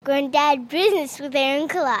Granddad Business with Aaron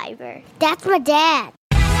Kleiber. That's my dad.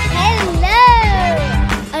 Hello!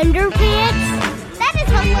 Underpants? That is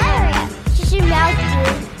hilarious. You should mouth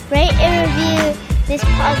to rate and review this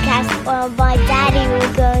podcast or my daddy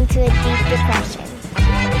will go into a deep depression.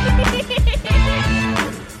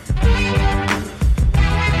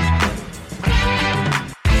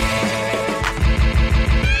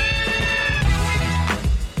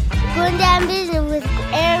 Going Down Business with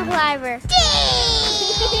Aaron Kleiber.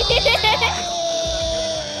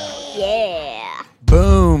 Yeah.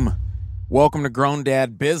 Boom. Welcome to Grown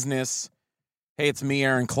Dad Business. Hey, it's me,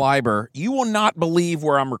 Aaron Kleiber. You will not believe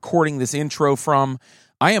where I'm recording this intro from.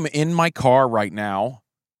 I am in my car right now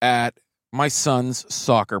at my son's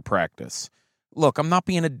soccer practice. Look, I'm not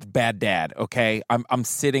being a bad dad, okay? I'm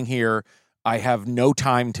sitting here. I have no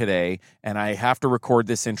time today, and I have to record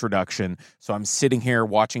this introduction, so I'm sitting here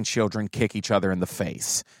watching children kick each other in the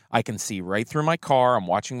face. I can see right through my car. I'm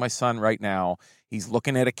watching my son right now. He's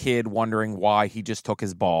looking at a kid wondering why he just took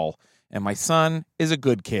his ball. And my son is a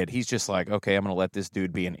good kid. He's just like, okay, I'm going to let this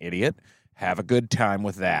dude be an idiot. Have a good time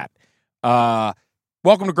with that.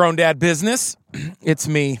 Welcome to Grown Dad Business. It's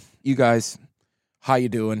me. You guys, how you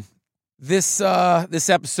doing? This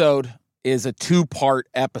episode is a two-part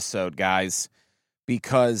episode, guys,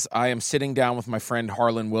 because I am sitting down with my friend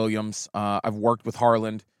Harlan Williams. I've worked with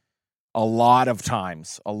Harlan a lot of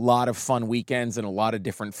times, a lot of fun weekends in a lot of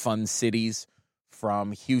different fun cities,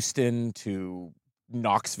 from Houston to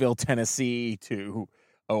Knoxville, Tennessee to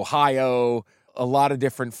Ohio, a lot of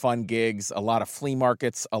different fun gigs, a lot of flea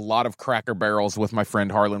markets, a lot of Cracker Barrels with my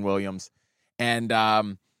friend Harlan Williams. And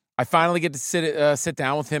I finally get to sit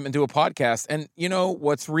down with him and do a podcast. And, you know,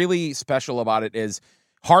 what's really special about it is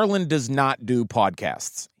Harlan does not do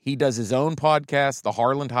podcasts. He does his own podcast, The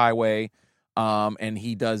Harlan Highway, and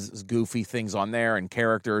he does goofy things on there and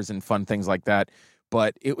characters and fun things like that.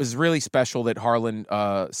 But it was really special that Harlan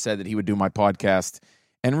said that he would do my podcast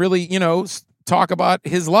and really, you know, talk about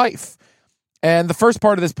his life. And the first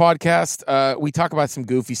part of this podcast, we talk about some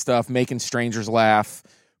goofy stuff, making strangers laugh,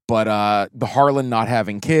 but the Harlan not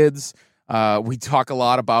having kids. We talk a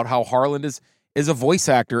lot about how Harlan is a voice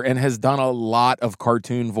actor and has done a lot of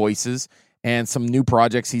cartoon voices and some new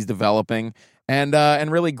projects he's developing and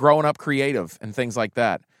really growing up creative and things like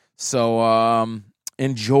that. So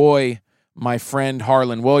enjoy my friend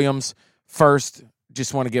Harlan Williams. First,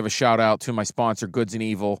 just want to give a shout out to my sponsor, Goods and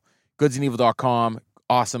Evil. goodsandevil.com.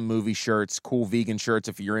 Awesome movie shirts, cool vegan shirts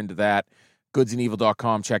if you're into that.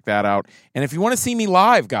 goodsandevil.com. Check that out. And if you want to see me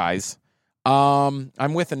live, guys, I'm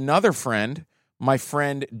with another friend, my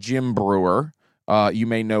friend Jim Breuer. You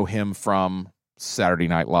may know him from Saturday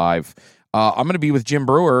Night Live. I'm going to be with Jim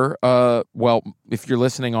Breuer. Well, if you're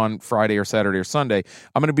listening on Friday or Saturday or Sunday,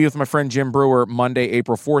 I'm going to be with my friend Jim Breuer Monday,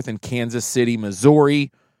 April 4th in Kansas City, Missouri.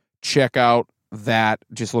 Check out that.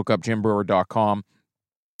 Just look up jimbreuer.com.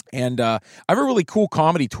 And I have a really cool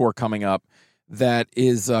comedy tour coming up that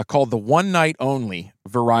is called the One Night Only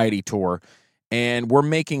Variety Tour. And we're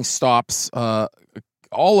making stops all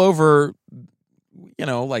over, you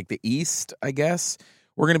know, like the East, I guess.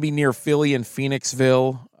 We're going to be near Philly and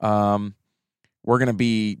Phoenixville. We're going to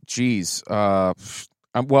be,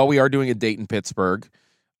 we are doing a date in Pittsburgh.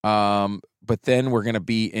 But then we're going to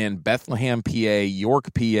be in Bethlehem, PA,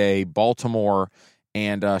 York, PA, Baltimore,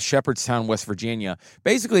 and Shepherdstown, West Virginia.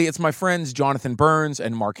 Basically, it's my friends Jonathan Burns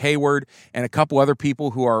and Mark Hayward and a couple other people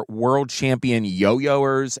who are world champion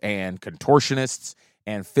yo-yoers and contortionists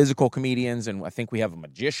and physical comedians, and I think we have a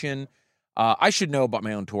magician. I should know about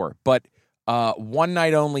my own tour, but One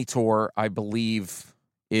Night Only Tour, I believe,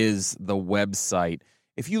 is the website.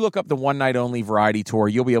 If you look up the One Night Only Variety Tour,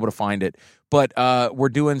 you'll be able to find it. But we're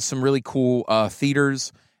doing some really cool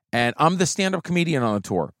theaters, and I'm the stand-up comedian on the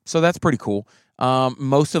tour, so that's pretty cool.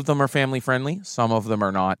 Most of them are family-friendly. Some of them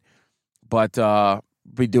are not, but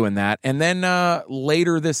be doing that. And then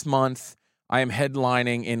later this month, I am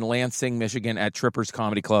headlining in Lansing, Michigan at Trippers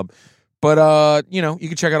Comedy Club. But, you know, you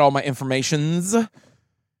can check out all my informations.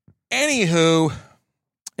 Anywho,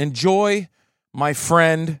 enjoy my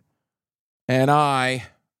friend and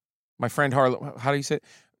my friend Harlan, how do you say it?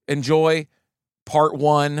 Enjoy part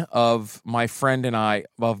one of my friend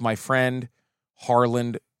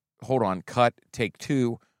Harlan. Hold on, cut, take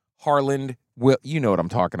two. Harlan, you know what I'm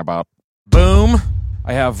talking about. Boom.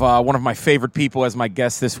 I have one of my favorite people as my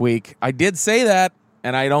guest this week. I did say that,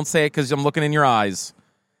 and I don't say it because I'm looking in your eyes.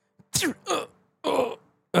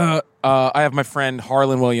 I have my friend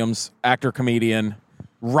Harlan Williams, actor, comedian,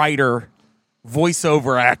 writer,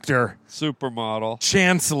 voiceover actor, supermodel,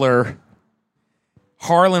 chancellor,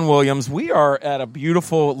 Harlan Williams. We are at a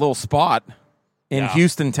beautiful little spot in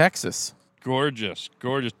Houston, Texas. gorgeous,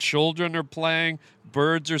 gorgeous. Children are playing,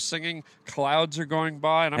 birds are singing, clouds are going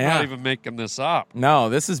by, and I'm not even making this up. No,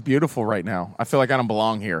 this is beautiful right now. I feel like I don't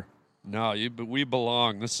belong here. No, we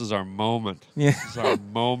belong. This is our moment. Yeah. This is our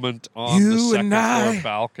moment on the You second and floor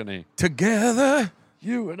balcony. Together.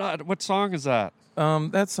 You and I. What song is that?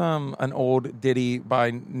 That's an old ditty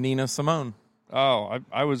by Nina Simone. Oh,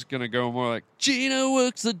 I was going to go more like, Gina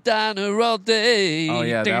works the diner all day. Oh,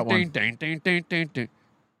 yeah, ding, that one. ding, ding, ding, ding, ding.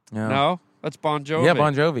 Yeah. No? That's Bon Jovi. Yeah,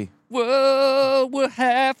 Bon Jovi. Whoa, we're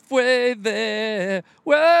halfway there.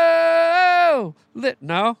 Whoa.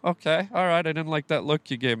 No? Okay. All right. I didn't like that look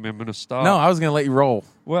you gave me. I'm going to stop. No, I was going to let you roll.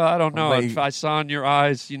 Well, I don't know. Like- If I saw in your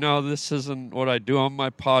eyes, this isn't what I do on my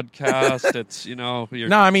podcast. It's, you're...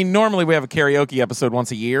 No, I mean, normally we have a karaoke episode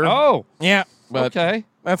once a year. Oh, Yeah, but okay.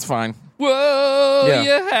 that's fine. Whoa, Yeah.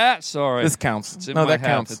 your hat. Sorry. This counts. It's in No, my that hat.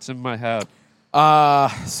 counts. It's in my hat.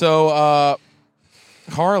 So,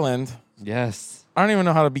 Harland, Yes. I don't even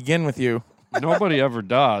know how to begin with you. Nobody ever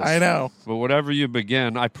does. I know. But whatever you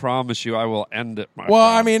begin, I promise you I will end it, my Well,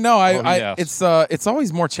 friend. I mean, no, yes. it's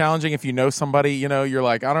always more challenging if you know somebody. You're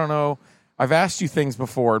like, I don't know. I've asked you things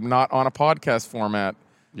before, not on a podcast format.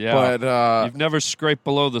 Yeah. But You've never scraped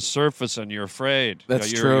below the surface and you're afraid.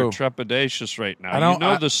 That's You're true. trepidatious right now. I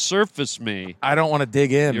don't- The surface me. I don't want to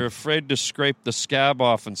dig in. You're afraid to scrape the scab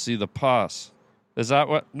off and see the pus. Is that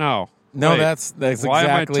what? No. No, Wait. that's Why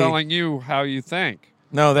exactly. am I telling you how you think?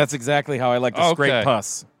 No, that's exactly how I like to scrape Okay.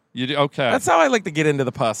 pus. You do, okay. That's how I like to get into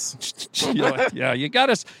the pus, Yeah, you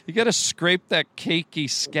gotta scrape that cakey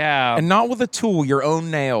scab. and not with a tool. Your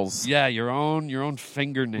own nails. Yeah, your own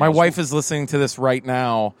fingernails. My wife is listening to this right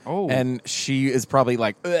now, Oh. and she is probably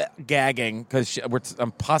like gagging because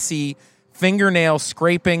I'm pussy fingernail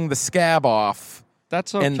scraping the scab off,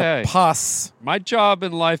 That's okay. and the pus. My job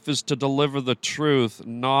in life is to deliver the truth,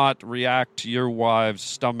 not react to your wife's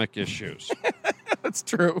stomach issues. That's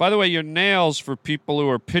true. By the way, your nails, for people who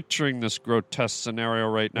are picturing this grotesque scenario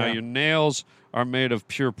right now, Yeah. your nails are made of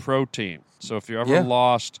pure protein. So if you're ever Yeah.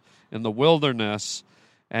 lost in the wilderness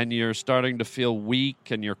and you're starting to feel weak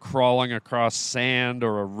and you're crawling across sand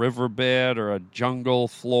or a riverbed or a jungle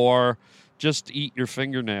floor, just eat your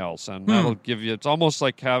fingernails and that'll give you, it's almost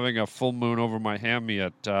like having a full moon over my hammy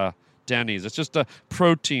at Denny's. It's just a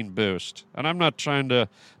protein boost. And I'm not trying to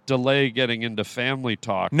delay getting into family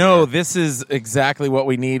talk. No, this is exactly what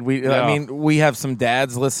we need. Yeah. I mean, we have some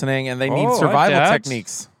dads listening, and they need Oh, survival dads?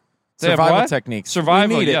 techniques. They have Survival what? techniques.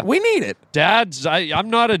 Survival, We need yeah. it. We need it. Dads, I'm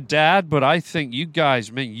not a dad, but I think you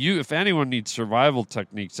guys, man, if anyone needs survival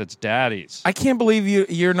techniques, it's daddies. I can't believe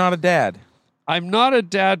you're not a dad. I'm not a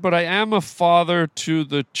dad, but I am a father to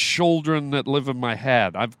the children that live in my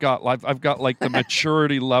head. I've got like the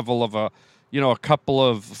maturity level of a couple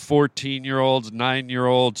of 14-year-olds,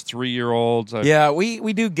 9-year-olds, 3-year-olds. Yeah,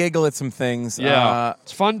 we do giggle at some things. Yeah,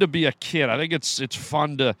 it's fun to be a kid. I think it's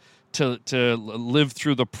fun to live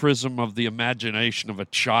through the prism of the imagination of a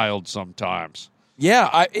child sometimes.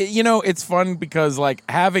 Yeah, it's fun because like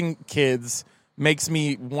having kids makes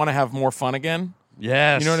me want to have more fun again.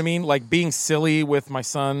 Yes. You know what I mean? Like being silly with my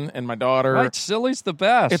son and my daughter. Right, silly's the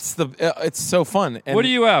best. It's so fun. And what do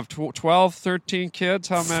you have? 12, 13 kids?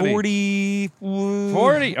 How many? 40.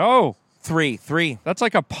 40. Oh, Three. that's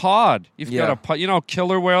like a pod. You've Yeah. got a pod.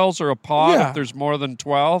 Killer whales are a pod Yeah. if there's more than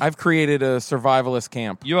 12. I've created a survivalist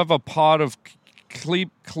camp. You have a pod of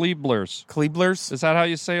Kleeblers. Kleeblers? Is that how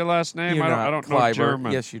you say your last name? You're I not don't know Kleiber.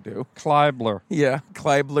 German. Yes, you do. Kleibler. Yeah,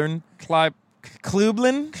 Kleiblern.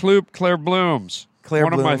 Klublin? Claire Blooms. Claire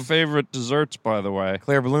One of my Bloom. favorite desserts, by the way.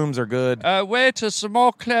 Claire Blooms are good. Waiter, some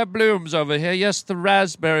more Claire Blooms over here. Yes, the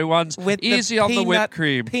raspberry ones. Easy on the whipped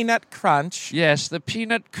cream. Peanut crunch. Yes, the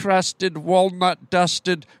peanut crusted, walnut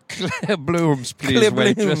dusted Claire Blooms, please, Claire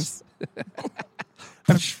waitress.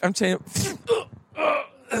 Blooms. I'm saying.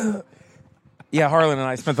 Yeah, Harlan and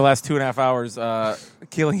I spent the last 2.5 hours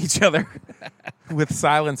killing each other with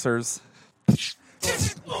silencers.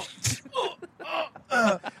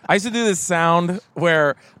 I used to do this sound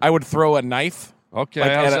where I would throw a knife. Okay,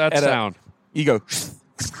 Like how's at that a- sound? You go.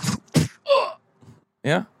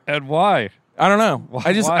 Yeah, And why? I don't know. Why-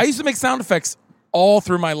 I why? used to make sound effects all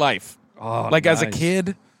through my life. Oh, Like as a nice.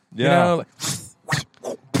 kid. You Yeah. know,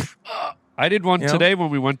 like, I did one You know? today when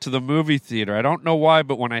we went to the movie theater. I don't know why,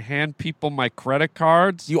 but when I hand people my credit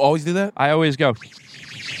cards, you always do that? I always go.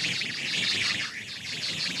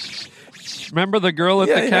 Remember the girl at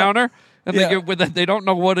Yeah, the yeah. counter? And Yeah. they get with it, they don't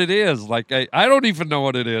know what it is. Like I don't even know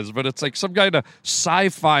what it is, but it's like some kind of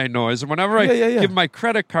sci-fi noise. And whenever I Yeah. give my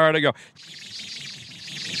credit card, I go.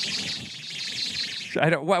 I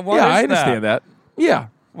don't. Why yeah, is I understand that. Yeah.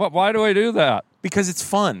 Why do I do that? because it's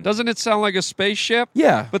fun. Doesn't it sound like a spaceship?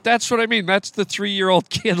 Yeah. But that's what I mean. That's the 3-year-old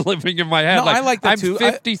kid living in my head. No, I like that I'm too.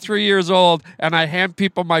 53 years old, and I hand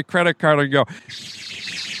people my credit card and go,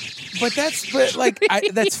 But that's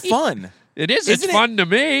fun. it is. Isn't It's fun to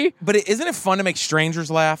me. But isn't it fun to make strangers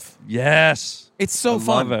laugh? Yes. It's so I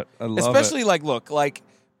fun. love it. I love Especially like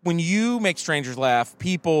when you make strangers laugh,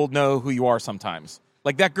 people know who you are sometimes.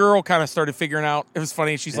 Like that girl kind of started figuring out. It was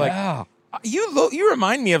funny. She's like, Yeah. you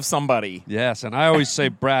remind me of somebody. Yes, and I always say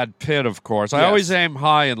Brad Pitt, of course. I Yes. always aim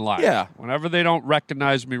high in life. Yeah. Whenever they don't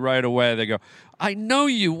recognize me right away, they go, I know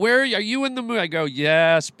you. Where are you in the movie? I go,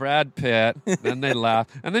 yes, Brad Pitt. Then they laugh.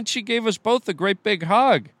 And then she gave us both a great big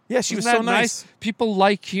hug. Yeah, she was Isn't so that nice. People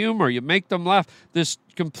like humor. You make them laugh. This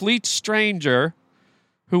complete stranger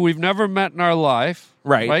who we've never met in our life.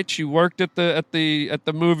 Right. She worked at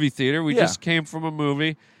the movie theater. We Yeah. just came from a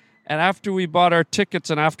movie. And after we bought our tickets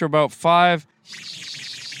and after about 5,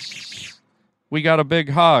 we got a big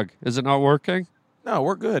hug. Is it not working? No,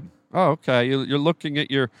 we're good. Oh, okay. You're looking at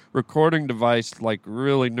your recording device like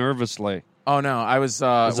really nervously. Oh no, I was. Is the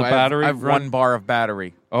I have- battery I have run? 1 bar of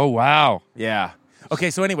battery. Oh, wow. Yeah. Okay.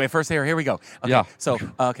 So anyway, first here we go. Okay, Yeah. So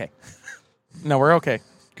okay. No, we're okay.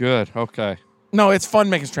 Good. Okay. No, it's fun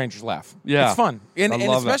making strangers laugh. Yeah. It's fun, and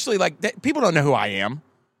love it. especially people don't know who I am.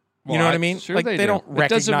 You know what I mean? Sure Like, they they do. don't It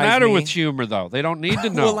doesn't recognize matter me. with humor, though. They don't need to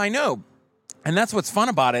know. Well, I know, and that's what's fun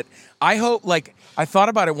about it. I hope, I thought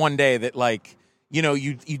about it one day that,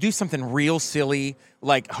 you do something real silly,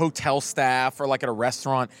 like hotel staff or like at a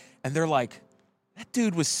restaurant, and they're like, that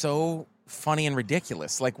dude was so funny and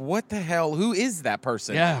ridiculous. Like, what the hell? Who is that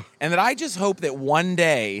person? Yeah. And that I just hope that one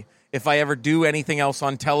day, if I ever do anything else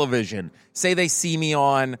on television, say they see me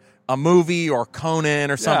on a movie or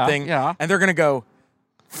Conan or something, yeah. and they're going to go,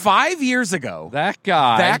 5 years ago, that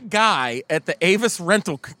guy. at the Avis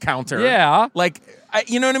rental counter. Yeah.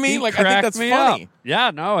 You know what I mean? He Like, I think cracked that's me funny. up.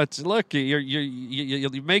 Yeah, no,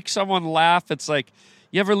 you make someone laugh. It's like,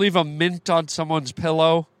 you ever leave a mint on someone's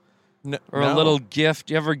pillow or a No. little gift?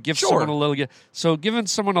 You ever give Sure. someone a little gift? So giving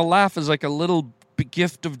someone a laugh is like a little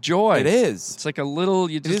gift of joy. It is. It's like a little,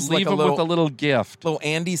 you is just like leave a them little- with a little gift. Little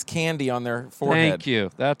Andy's candy on their forehead. Thank you.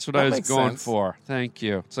 That's what That I was makes going sense. for. Thank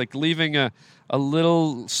you. It's like leaving a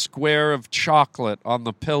little square of chocolate on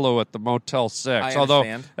the pillow at the Motel 6. I Although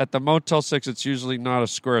understand. at the Motel 6, it's usually not a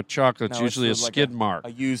square of chocolate. It's No, usually a like skid mark.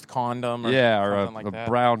 A used condom or Or something like a that.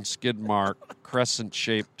 brown skid mark,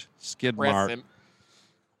 crescent-shaped skid mark. Crescent.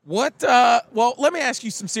 What? Well, let me ask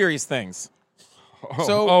you some serious things.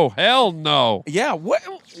 Oh, hell no. Yeah.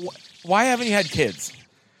 Why haven't you had kids?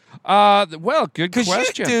 Well, good Because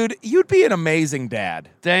question. dude, you'd be an amazing dad.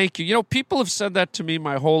 Thank you. You know, people have said that to me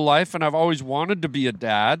my whole life, and I've always wanted to be a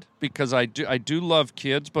dad because I do love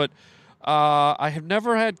kids, but I have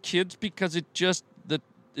never had kids because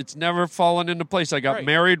it's never fallen into place. I got Right.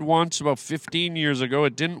 married once about 15 years ago.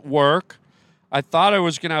 It didn't work. I thought I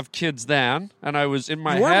was going to have kids then, and I was in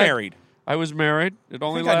my You were head. married. I was married. It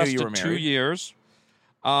only think I knew lasted you were 2 married. years.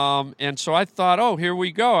 And so I thought, oh, here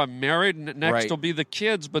we go. I'm married, and next Right. will be the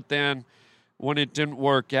kids. But then when it didn't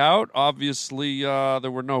work out, obviously there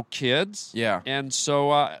were no kids. Yeah. And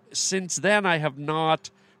so since then, I have not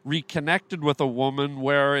reconnected with a woman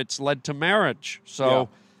where it's led to marriage. So Yeah.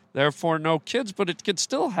 therefore, no kids. But it could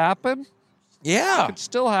still happen. Yeah. It could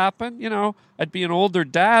still happen. You know, I'd be an older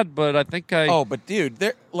dad, but I think I... Oh, but dude,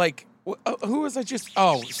 they're like, who was I just?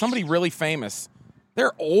 Oh, somebody really famous.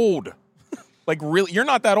 They're old. Like, really, you're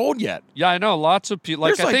not that old yet. Yeah, I know. Lots of people.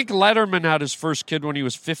 Like, There's I think Letterman had his first kid when he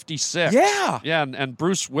was 56. Yeah. Yeah, and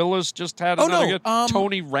Bruce Willis just had Oh, another no, kid.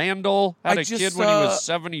 Tony Randall had I a kid just, when he was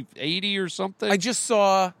 70, 80 or something. I just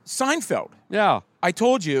saw Seinfeld. yeah. I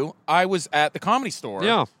told you I was at the Comedy Store.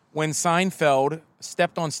 Yeah. When Seinfeld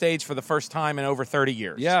stepped on stage for the first time in over 30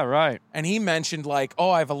 years. Yeah, right. And he mentioned, like,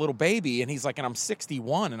 oh, I have a little baby. And he's like, and I'm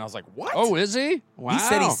 61. And I was like, what? Oh, is he? Wow. He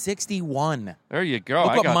said he's 61. There you go.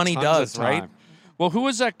 Look I what got money tons does, of time. right? Well, who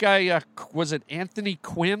was that guy? Was it Anthony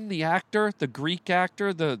Quinn, the actor, the Greek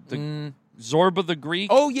actor, the Zorba the Greek?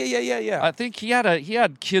 Oh, yeah. I think he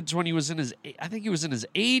had kids when he was in his. I think he was in his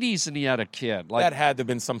 80s and he had a kid. Like That had to have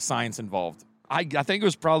been some science involved. I think it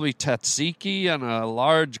was probably tzatziki and a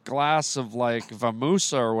large glass of like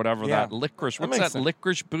Vamusa or whatever Yeah. that licorice. That What's makes that sense.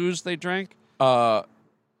 licorice booze they drank? Uh,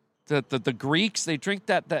 The Greeks, they drink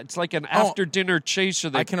that it's like an after dinner chaser.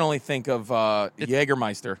 I can only think of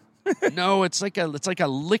Jägermeister. No, it's like a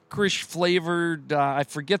licorice flavored. I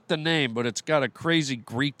forget the name, but it's got a crazy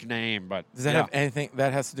Greek name. But Does that yeah. have anything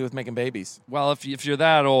that has to do with making babies? Well, if you're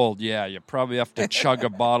that old, yeah, you probably have to chug a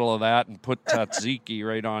bottle of that and put tzatziki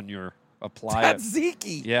right on your apply it.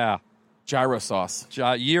 Tzatziki. Yeah, Gyro sauce.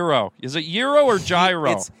 gyro. Is it gyro or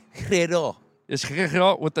gyro? It's gyro. It's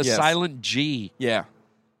with the Yes. silent G. Yeah.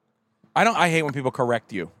 I hate when people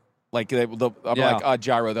correct you. Like, I'm Yeah. like,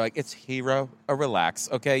 gyro. They're like, it's hero. Relax.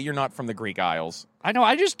 Okay, you're not from the Greek Isles. I know.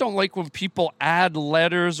 I just don't like when people add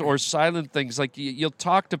letters or silent things. Like you'll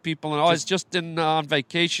talk to people and I was just on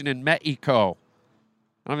vacation in Mexico.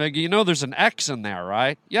 And I'm like, there's an X in there,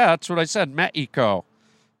 right? Yeah, that's what I said, Mexico.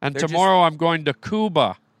 And They're tomorrow I'm going to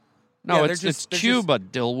Cuba. No, Yeah, it's Cuba,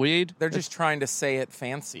 dillweed. They're just trying to say it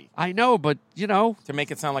fancy I know, but to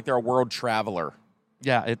make it sound like they're a world traveler.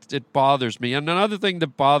 yeah, it bothers me. And another thing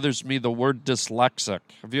that bothers me, the word dyslexic.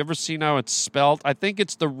 Have you ever seen how it's spelled? I think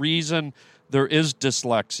it's the reason there is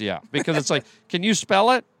dyslexia because it's like, can you spell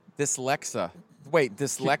it? Dyslexa. Wait,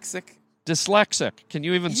 dyslexic? Dyslexic. Can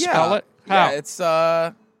you even spell it? How?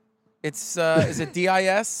 Yeah, is it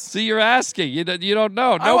DIS? See, you're asking. You don't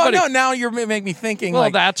know. Oh, well, Nobody. no, now you're making me thinking. Well,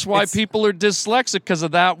 like, that's why it's- people are dyslexic because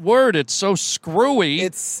of that word. It's so screwy.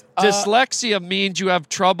 It's Dyslexia means you have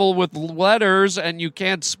trouble with letters and you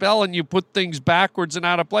can't spell and you put things backwards and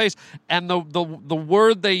out of place. And the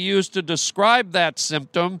word they use to describe that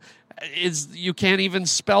symptom is you can't even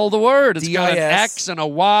spell the word. It's got an DIS. X and a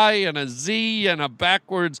Y and a Z and a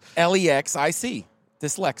backwards. LEXIC.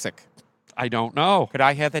 Dyslexic. I don't know. Could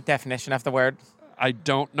I hear the definition of the word? I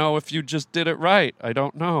don't know if you just did it right. I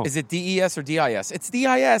don't know. Is it DES or DIS? It's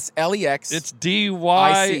DIS. LEX. It's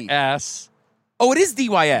DYS. Oh, it is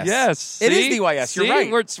DYS. Yes. It is see? DYS. You're See?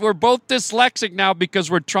 right. We're both dyslexic now because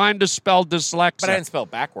we're trying to spell dyslexic. But I didn't spell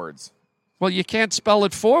it backwards. Well, you can't spell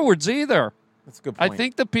it forwards either. That's a good I point.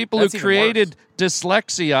 think the people That's who even created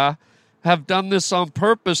dyslexia have done this on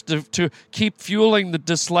purpose to keep fueling the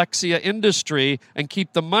dyslexia industry and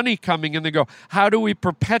keep the money coming. And they go, how do we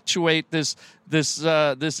perpetuate this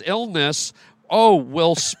illness? Oh,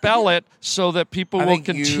 we'll spell it so that people I will think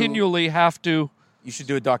you- continually have to. You should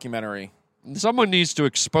do a documentary. Someone needs to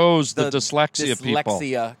expose the dyslexia people.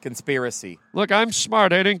 Dyslexia conspiracy. Look, I'm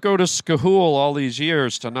smart. I didn't go to school all these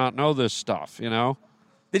years to not know this stuff,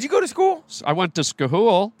 Did you go to school? I went to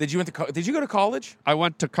school. Did you go to college? I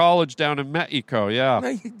went to college down in Mexico, yeah. No,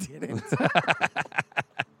 you didn't.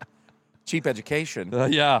 Cheap education.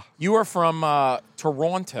 Yeah. You are from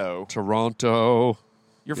Toronto. Toronto.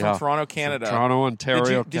 You're from Yeah. Toronto, Canada. Toronto,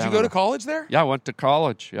 Ontario, Did you Canada. go to college there? Yeah, I went to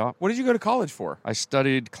college, yeah. What did you go to college for? I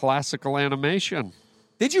studied classical animation.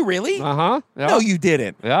 Did you really? Uh-huh. Yeah. No, you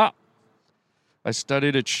didn't. Yeah. I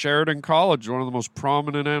studied at Sheridan College, one of the most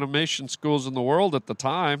prominent animation schools in the world at the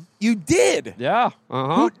time. You did. Yeah.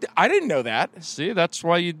 Uh-huh. I didn't know that. See, that's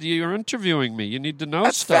why you're interviewing me. You need to know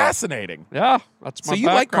That's stuff. fascinating. Yeah, that's my So you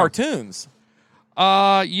like background. cartoons?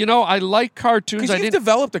 I like cartoons. Because I you've didn't.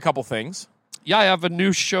 developed a couple things. Yeah, I have a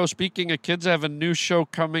new show. Speaking of kids, I have a new show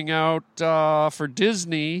coming out for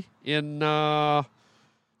Disney in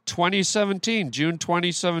 2017. June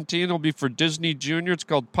 2017. It'll be for Disney Junior. It's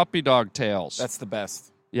called Puppy Dog Tales. That's the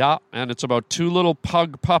best. Yeah, and it's about two little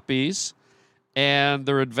pug puppies and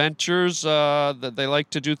their adventures. That they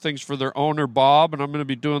like to do things for their owner, Bob, and I'm going to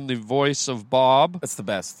be doing the voice of Bob. That's the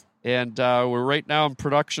best. And we're right now in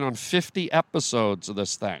production on 50 episodes of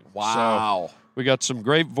this thing. Wow. So we got some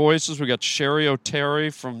great voices. We got Sherry O'Terry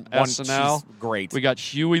from SNL. She's great. We got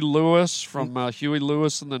Huey Lewis from Huey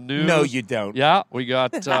Lewis and the News. No, you don't. Yeah, we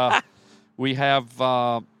got. we have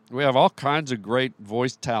all kinds of great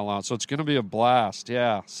voice talent. So it's going to be a blast.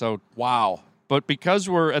 Yeah. So, Wow. but because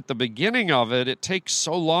we're at the beginning of it, it takes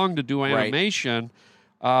so long to do animation.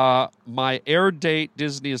 My air date,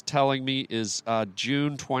 Disney is telling me, is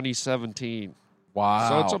June 2017. Wow.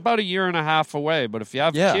 So it's about a year and a half away. But if you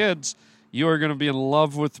have kids, you are going to be in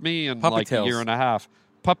love with me in Puppy like Tales. a year and a half.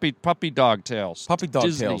 Puppy Dog Tales. Puppy Dog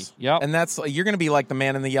Disney. Tales. Yep. And you're going to be like the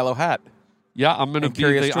man in the yellow hat. Yeah, I'm going to And be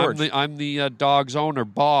Curious the George. I'm the dog's owner,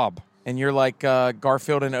 Bob. And you're like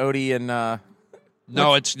Garfield and Odie and No,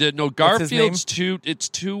 what's his Garfield's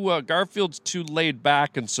Garfield's too laid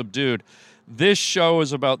back and subdued. This show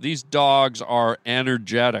is about these dogs are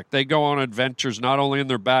energetic. They go on adventures not only in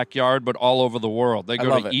their backyard but all over the world. They go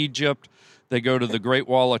love to it. Egypt. They go to the Great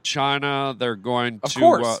Wall of China. They're going Of to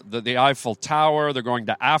course. the Eiffel Tower. They're going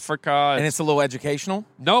to Africa. and it's a little educational.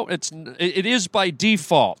 No, it is by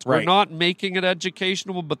default. We're Right. not making it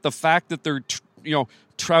educational, but the fact that they're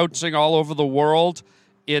trouncing all over the world,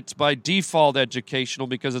 it's by default educational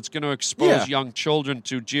because it's going to expose young children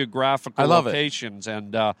to geographical I love it. locations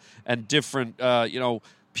and different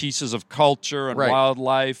pieces of culture and Right.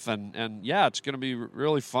 wildlife and yeah, it's going to be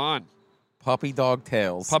really fun. Puppy Dog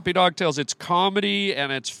Tales. Puppy Dog Tales. It's comedy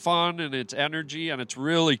and it's fun and it's energy and it's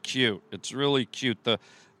really cute. It's really cute.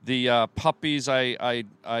 The puppies I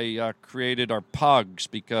created are pugs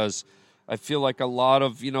because I feel like a lot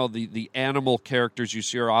of, the animal characters you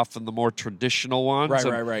see are often the more traditional ones.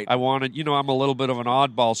 Right. I wanted, I'm a little bit of an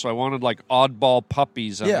oddball, so I wanted like oddball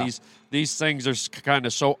puppies. And Yeah. these things are kind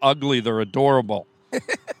of so ugly, they're adorable.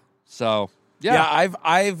 So, yeah.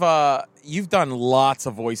 I've you've done lots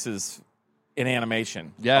of voices in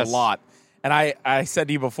animation. Yes. A lot. And I said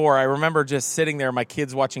to you before, I remember just sitting there, my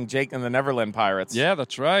kids watching Jake and the Neverland Pirates. Yeah,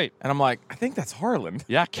 that's right. And I'm like, I think that's Harlan.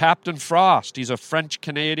 Yeah, Captain Frost. He's a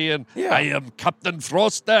French-Canadian. Yeah. I am Captain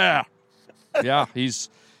Frost there. Yeah, he's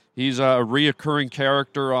a reoccurring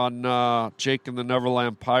character on Jake and the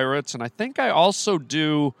Neverland Pirates. And I think I also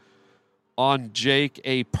do on Jake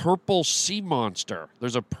a purple sea monster.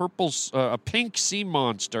 There's a pink sea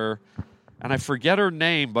monster, and I forget her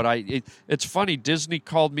name, but it's funny. Disney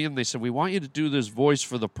called me and they said, we want you to do this voice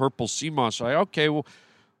for the purple sea monster. I okay, well,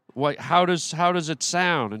 how does it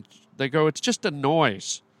sound? And they go, it's just a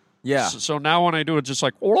noise. Yeah. So now when I do it, just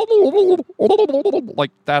like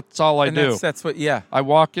that's all I And do. that's what, yeah. I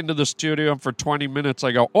walk into the studio and for 20 minutes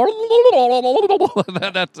I go,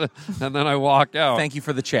 and then I walk out. Thank you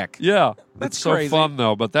for the check. Yeah, That's it's so crazy. fun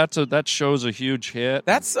though. But that show's a huge hit.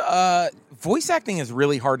 That's, voice acting is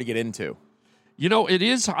really hard to get into. It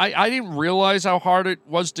is. I didn't realize how hard it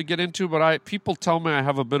was to get into, but people tell me I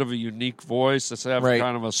have a bit of a unique voice. They say I have Right.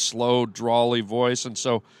 kind of a slow, drawly voice, and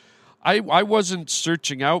so I wasn't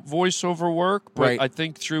searching out voiceover work, but Right. I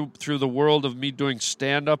think through the world of me doing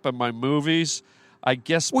stand-up and my movies, I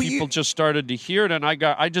guess Well, people just started to hear it, and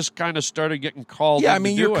I just kind of started getting called. Yeah, in I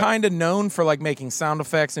mean, to do you're it. kind of known for like making sound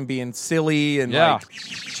effects and being silly and Yeah. like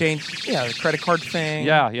the credit card thing.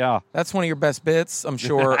 Yeah, That's one of your best bits. I'm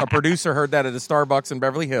sure a producer heard that at a Starbucks in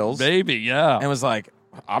Beverly Hills baby, yeah. and was like,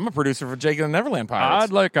 I'm a producer for Jake and the Neverland Pirates.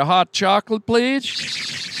 I'd like a hot chocolate, please.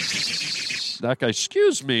 That guy,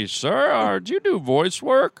 excuse me, sir, do you do voice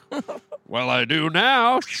work? Well, I do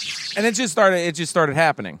now. And it just started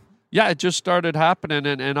happening. Yeah, it just started happening,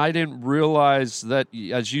 and I didn't realize that,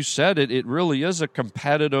 as you said, it really is a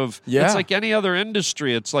competitive. Yeah. It's like any other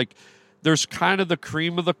industry. It's like there's kind of the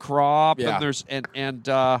cream of the crop, Yeah. and there's and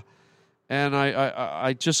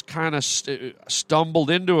I just kind of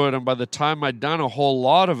stumbled into it, and by the time I'd done a whole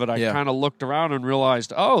lot of it, I Yeah. kind of looked around and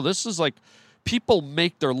realized, oh, this is like people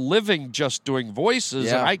make their living just doing voices,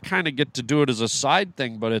 Yeah. and I kind of get to do it as a side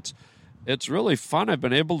thing, but it's really fun. I've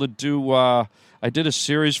been able to do. I did a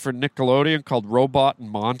series for Nickelodeon called Robot and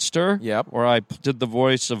Monster, Yep. where I did the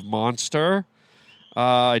voice of Monster.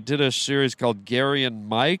 I did a series called Gary and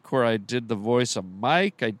Mike, where I did the voice of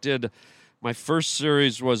Mike. My first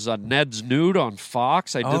series was Ned's Newt on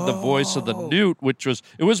Fox. I did the voice of the Newt,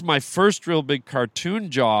 it was my first real big cartoon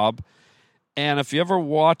job. And if you ever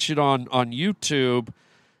watch it on YouTube,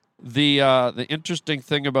 the interesting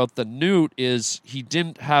thing about the Newt is he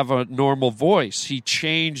didn't have a normal voice. He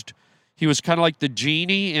was kind of like the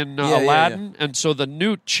genie in Aladdin, and so the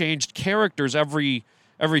Newt changed characters every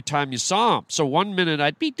time you saw him. So one minute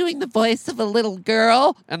I'd be doing the voice of a little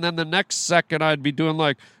girl, and then the next second I'd be doing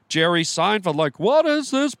like Jerry Seinfeld, like, what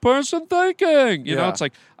is this person thinking? You know, it's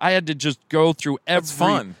like I had to just go through every. That's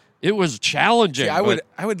fun. It was challenging. See, I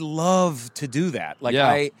would love to do that. Like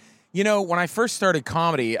when I first started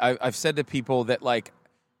comedy, I've said to people that like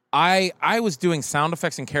I was doing sound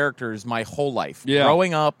effects and characters my whole life. Yeah.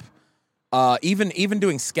 Growing up, even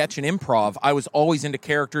doing sketch and improv, I was always into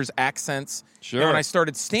characters, accents. Sure. And when I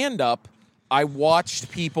started stand up, I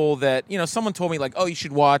watched people that, someone told me like, oh, you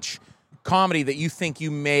should watch comedy that you think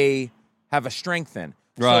you may have a strength in.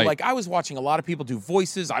 Right. So like I was watching a lot of people do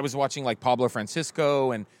voices. I was watching like Pablo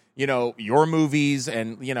Francisco and your movies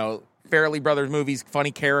and, Farrelly Brothers movies,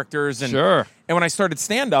 funny characters. And, Sure. And when I started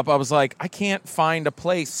stand-up, I was like, I can't find a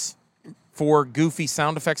place for goofy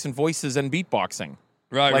sound effects and voices and beatboxing.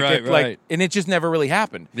 Right. And it just never really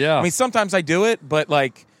happened. Yeah. I mean, sometimes I do it, but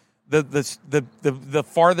like the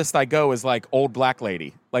farthest I go is like Old Black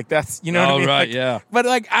Lady. Like that's, what I mean? Right, Like, yeah. But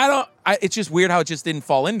like, it's just weird how it just didn't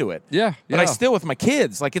fall into it. Yeah, But I still, with my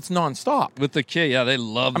kids, like it's nonstop. with the kid, they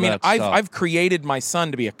love I mean, that stuff. I've created my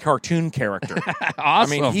son to be a cartoon character.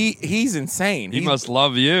 Awesome. I mean, he's insane. he must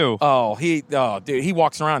love you. Dude, he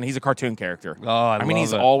walks around. He's a cartoon character. Oh, I mean, love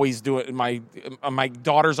he's it. always doing. My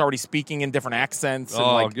daughter's already speaking in different accents.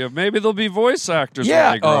 And Good. Maybe they'll be voice actors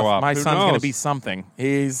yeah, when they grow up. my Who son's going to knows? be something.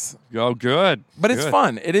 He's, good. but it's Good.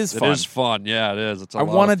 fun. It is fun. It is fun. Yeah, it is. It's. I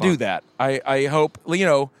want to do that. I hope,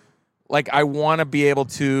 like I want to be able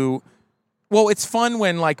to. Well, it's fun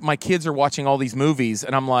when like my kids are watching all these movies,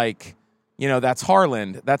 and I'm like, that's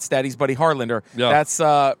Harland. That's Daddy's buddy Harland. Or that's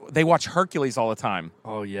they watch Hercules all the time.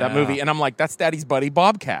 Oh yeah, that movie. And I'm like, that's Daddy's buddy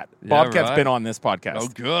Bobcat. Yeah, Bobcat's been on this podcast. Oh,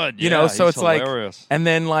 good. So it's hilarious. like, and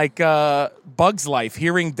then like Bug's Life,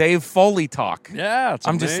 hearing Dave Foley talk. Yeah, it's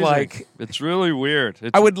I'm amazing. just like, it's really weird.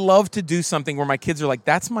 I would love to do something where my kids are like,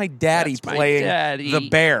 that's my daddy playing the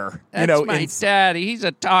bear. That's my daddy. He's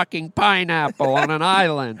a talking pineapple on an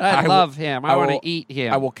island. I love him. I want to eat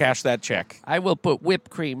him. I will cash that check. I will put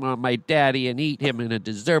whipped cream on my daddy and eat him in a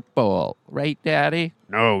dessert bowl. Right, Daddy?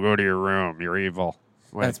 No, go to your room. You're evil.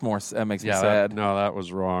 Wait. That makes me sad. That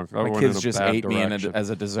was wrong. My kids just ate me as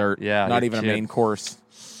a dessert. Yeah, not even a main course.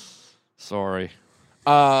 Sorry.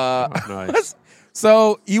 Nice.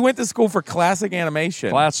 So you went to school for classic animation.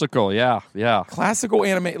 Classical, yeah. Classical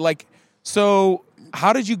anime. So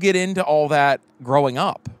how did you get into all that growing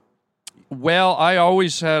up? Well, I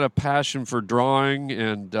always had a passion for drawing,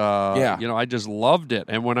 and I just loved it.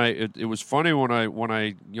 And when it was funny when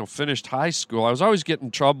I finished high school, I was always getting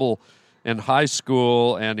in trouble in high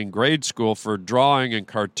school and in grade school for drawing and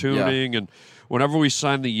cartooning. And whenever we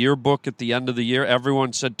signed the yearbook at the end of the year,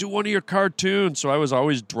 everyone said, "Do one of your cartoons." So I was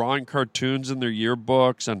always drawing cartoons in their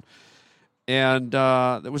yearbooks, and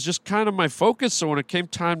it was just kind of my focus. So when it came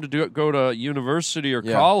time to go to university or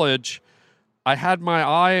college, I had my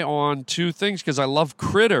eye on two things because I love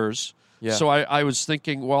critters. Yeah. So I was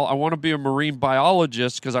thinking, well, I want to be a marine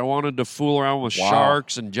biologist because I wanted to fool around with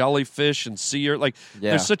sharks and jellyfish and sea urchins.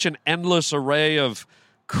 There's such an endless array of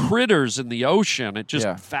critters in the ocean. It just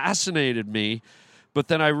fascinated me. But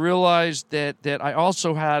then I realized that I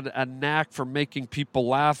also had a knack for making people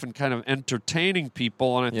laugh and kind of entertaining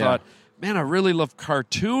people. And I thought, man, I really love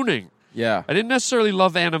cartooning. Yeah. I didn't necessarily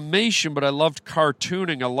love animation, but I loved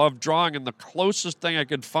cartooning. I loved drawing. And the closest thing I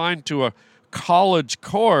could find to a college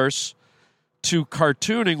course to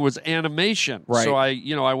cartooning was animation. Right. So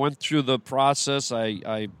I went through the process.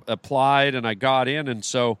 I applied and I got in. And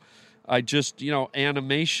so I just,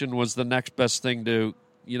 animation was the next best thing to,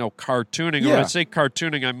 cartooning. When I say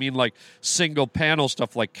cartooning, I mean like single panel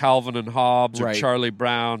stuff like Calvin and Hobbes or Charlie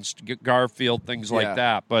Brown, Garfield, things like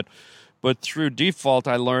that. But through default,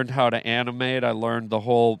 I learned how to animate. I learned the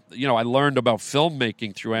whole, I learned about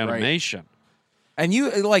filmmaking through animation. Right. And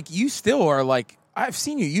you still are like, I've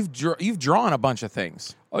seen you. You've drawn a bunch of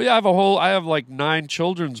things. Oh yeah, I have like 9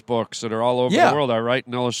 children's books that are all over the world. I write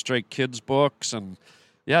and illustrate kids' books, and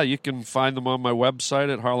you can find them on my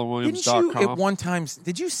website at harlandwilliams.com. Didn't you at one time?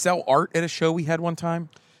 Did you sell art at a show we had one time?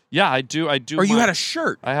 Yeah, I do. Or you had a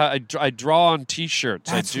shirt? I draw on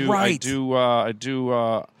T-shirts. That's right.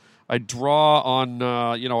 I draw on,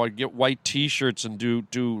 I get white T-shirts and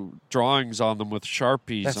do drawings on them with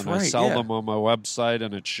Sharpies. That's and right, I sell them on my website,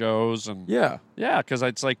 and it shows. And because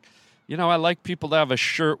it's like, I like people to have a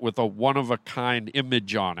shirt with a one-of-a-kind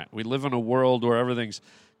image on it. We live in a world where everything's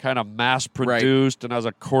kind of mass-produced and has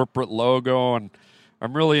a corporate logo, and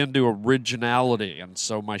I'm really into originality. And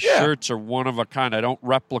so my shirts are one-of-a-kind. I don't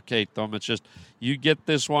replicate them. It's just, you get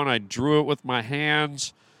this one, I drew it with my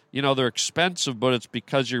hands. They're expensive, but it's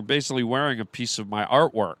because you're basically wearing a piece of my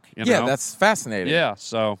artwork. Yeah, that's fascinating. Yeah,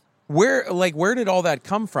 so where did all that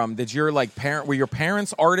come from? Did your were your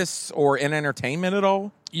parents artists or in entertainment at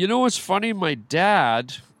all? What's funny? My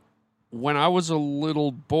dad, when I was a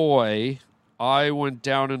little boy, I went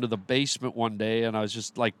down into the basement one day and I was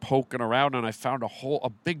just like poking around, and I found a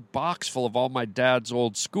big box full of all my dad's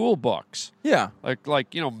old school books. Yeah,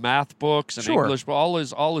 like math books and English, but all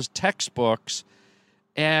his textbooks.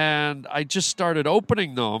 And I just started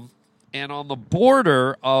opening them, and on the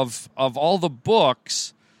border of all the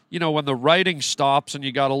books, when the writing stops and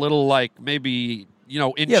you got a little maybe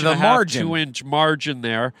inch and a half, 2-inch margin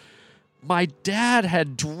there, my dad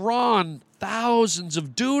had drawn thousands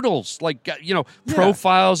of doodles,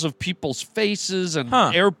 profiles of people's faces and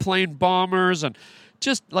airplane bombers, and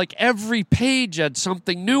just like every page had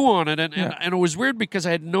something new on it. And it was weird because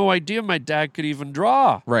I had no idea my dad could even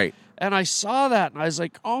draw. Right. And I saw that, and I was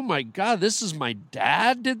like, "Oh my God, this is my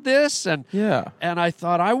dad did this!" And I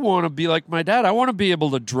thought, I want to be like my dad. I want to be able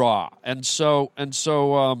to draw. And so,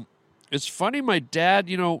 it's funny. My dad,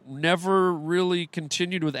 never really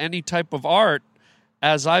continued with any type of art,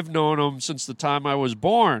 as I've known him since the time I was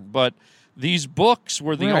born. But these books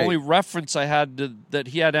were the only reference I had that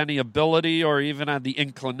he had any ability or even had the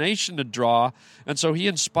inclination to draw. And so he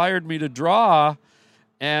inspired me to draw.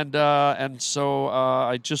 And so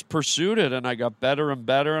I just pursued it, and I got better and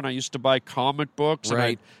better. And I used to buy comic books. Right.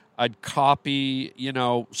 And I'd copy,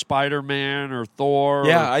 Spider-Man or Thor.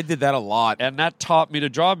 Yeah, I did that a lot. And that taught me to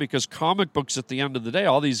draw because comic books at the end of the day,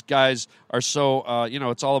 all these guys are so,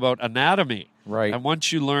 it's all about anatomy. Right. And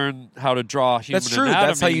once you learn how to draw human That's true. anatomy,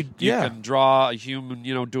 That's how you can draw a human,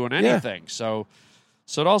 doing anything. So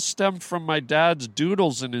it all stemmed from my dad's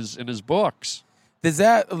doodles in his books. Does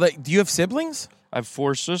that, do you have siblings? I have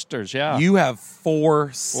 4 sisters, yeah. You have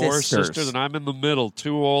 4 sisters. 4 sisters, and I'm in the middle,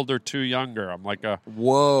 2 older, 2 younger. I'm like a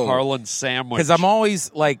Whoa. Harlan sandwich. Because I'm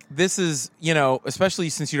always like, this is, especially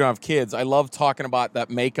since you don't have kids, I love talking about that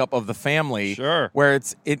makeup of the family. Sure. Where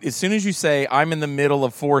as soon as you say, I'm in the middle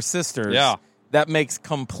of 4 sisters, that makes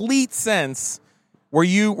complete sense. Were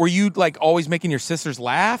you like always making your sisters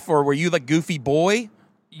laugh, or were you like goofy boy?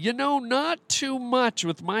 Not too much.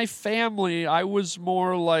 With my family, I was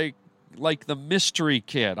more like the mystery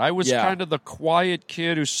kid. I was kind of the quiet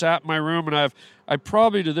kid who sat in my room, and I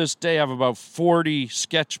probably to this day have about 40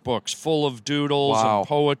 sketchbooks full of doodles and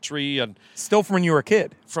poetry, and still from when you were a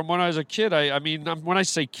kid. From when I was a kid, I mean, when I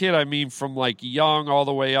say kid, I mean from like young all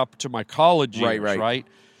the way up to my college years, right?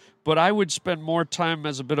 But I would spend more time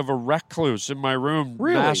as a bit of a recluse in my room,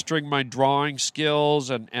 mastering my drawing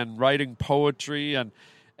skills and writing poetry,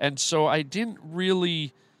 and so I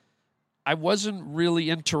wasn't really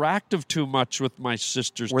interactive too much with my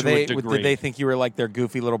sisters a degree. Did they think you were like their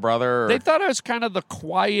goofy little brother? Or? They thought I was kind of the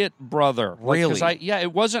quiet brother. Really?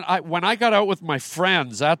 It wasn't. When I got out with my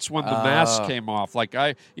friends, that's when the mask came off.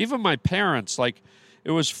 Even my parents,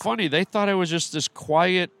 it was funny. They thought I was just this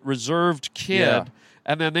quiet, reserved kid. Yeah.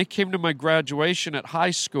 And then they came to my graduation at high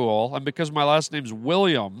school, and because my last name's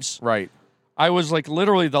Williams, right, I was like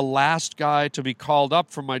literally the last guy to be called up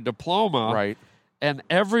for my diploma. Right. And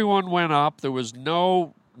everyone went up. There was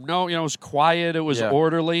no, it was quiet. It was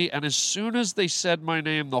orderly. And as soon as they said my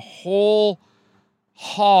name, the whole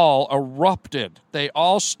hall erupted. They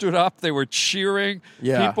all stood up. They were cheering.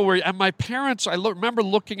 Yeah. People were, and my parents, I remember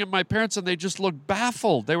looking at my parents, and they just looked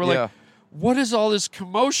baffled. They were like, what is all this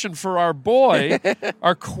commotion for our boy,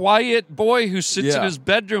 our quiet boy who sits in his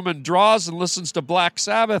bedroom and draws and listens to Black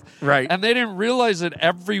Sabbath? Right. And they didn't realize that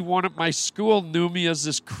everyone at my school knew me as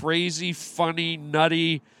this crazy, funny,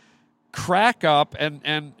 nutty crack up, and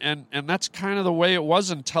that's kind of the way it was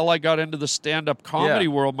until I got into the stand-up comedy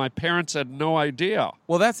world. My parents had no idea.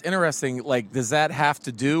 Well, that's interesting. Does that have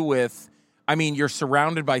to do with, you're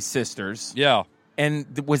surrounded by sisters. Yeah.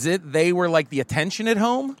 And was it they were like the attention at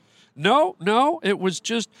home? No, it was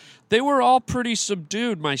just, they were all pretty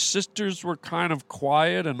subdued. My sisters were kind of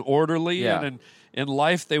quiet and orderly, and in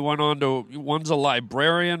life they went on to, one's a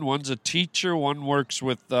librarian, one's a teacher, one works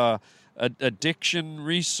with addiction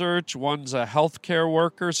research, one's a healthcare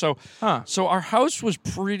worker. So our house was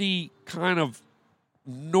pretty kind of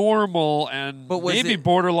normal and maybe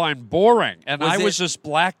borderline boring. And I was this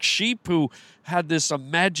black sheep who had this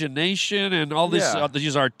imagination and all this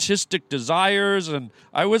these artistic desires, and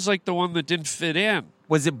I was like the one that didn't fit in.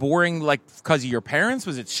 Was it boring because of your parents?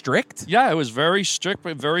 Was it strict? Yeah, it was very strict,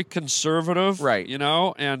 but very conservative. Right.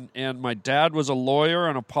 And my dad was a lawyer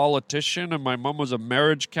and a politician, and my mom was a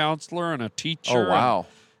marriage counselor and a teacher. Oh, wow.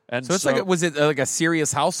 And so it's was it like a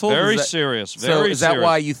serious household? Very serious. So is that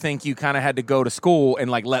why you think you kind of had to go to school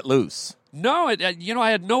and let loose? No,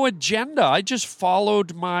 I had no agenda. I just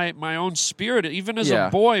followed my own spirit. Even as a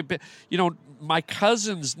boy, my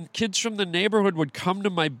cousins, kids from the neighborhood would come to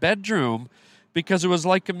my bedroom because it was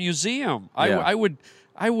like a museum. I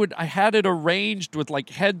had it arranged with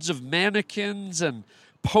heads of mannequins and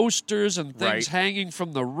posters and things hanging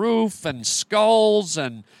from the roof and skulls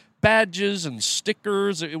and badges and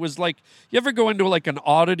stickers. It was like, you ever go into an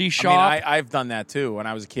oddity shop? I've done that too. When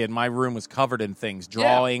I was a kid, my room was covered in things,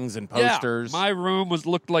 drawings and posters. Yeah. My room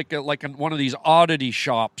looked like one of these oddity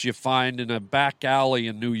shops you find in a back alley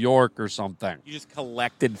in New York or something. You just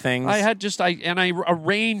collected things. I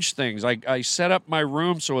arranged things. I set up my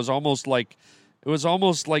room so it was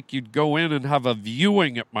almost like you'd go in and have a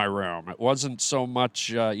viewing at my room. It wasn't so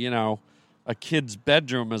much a kid's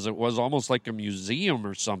bedroom as it was almost like a museum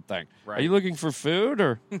or something. Right. Are you looking for food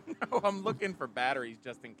or? No, I'm looking for batteries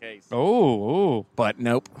just in case. Oh. But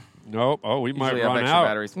nope. Oh, we might Usually run out.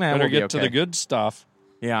 Batteries. Better get to the good stuff.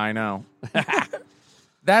 Yeah, I know.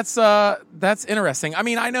 That's interesting.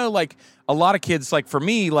 I know a lot of kids, for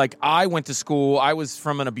me, I went to school, I was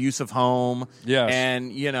from an abusive home. Yes.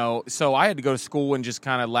 And, so I had to go to school and just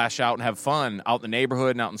kind of lash out and have fun out in the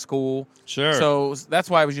neighborhood and out in school. Sure. So that's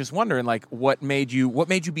why I was just wondering, what made you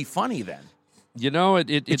be funny then?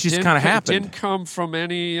 It just didn't kinda It happened. didn't come from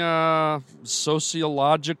any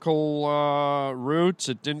sociological roots.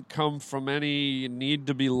 It didn't come from any need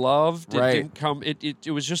to be loved. Right. It didn't come. It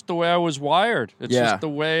was just the way I was wired. It's Yeah. just the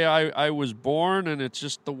way I was born, and it's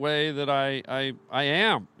just the way that I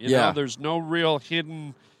am. Yeah. There's no real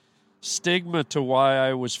hidden stigma to why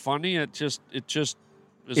I was funny. It just.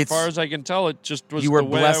 As far as I can tell, it just was you were the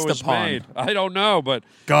way blessed I was upon. made. I don't know, but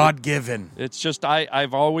God-given. it's just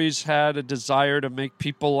I've always had a desire to make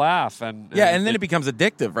people laugh, and And then it becomes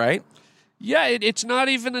addictive, right? yeah, it's not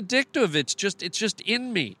even addictive. It's just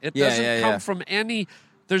in me. It Yeah, doesn't yeah, come yeah. from any.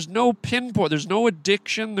 There's no pinpoint. There's no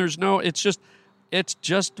addiction. There's no. It's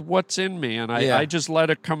just what's in me, and I just let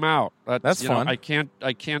it come out. That's fun. I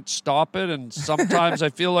can't stop it, and sometimes I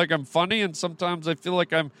feel like I'm funny, and sometimes I feel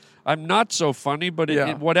like I'm not so funny. But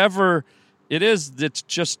whatever it is, it's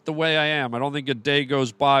just the way I am. I don't think a day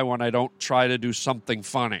goes by when I don't try to do something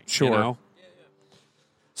funny. Sure.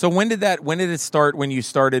 So when did it start? When you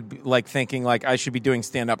started like thinking like I should be doing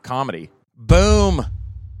stand-up comedy? Boom.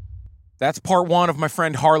 That's part one of my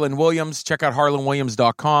friend Harlan Williams. Check out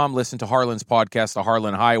harlanwilliams.com. Listen to Harlan's podcast, The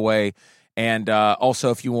Harlan Highway. And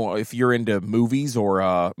also, if you're into movies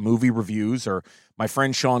or movie reviews, or my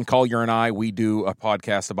friend Sean Collier and I, we do a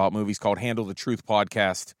podcast about movies called Handle the Truth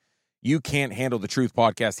Podcast. You can't handle the truth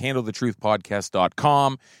podcast,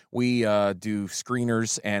 handlethetruthpodcast.com. We do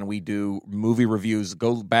screeners and we do movie reviews.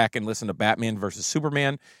 Go back and listen to Batman versus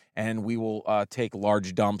Superman, and we will take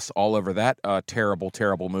large dumps all over that terrible,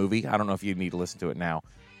 terrible movie. I don't know if you need to listen to it now,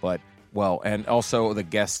 but, and also the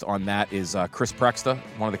guest on that is Chris Prexta,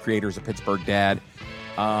 one of the creators of Pittsburgh Dad.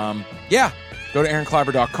 Go to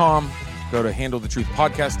aaronkleiber.com, go to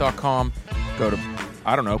handlethetruthpodcast.com, go to,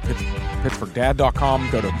 pittsburghdad.com,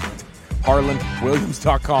 go to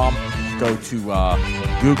harlanwilliams.com, go to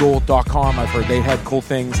google.com. I've heard they had cool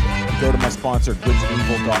things. Go to my sponsor,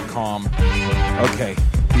 goodsandevil.com. Okay,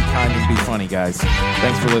 be kind and be funny, guys.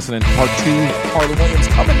 Thanks for listening. Part 2, Harlan Williams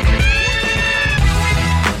coming.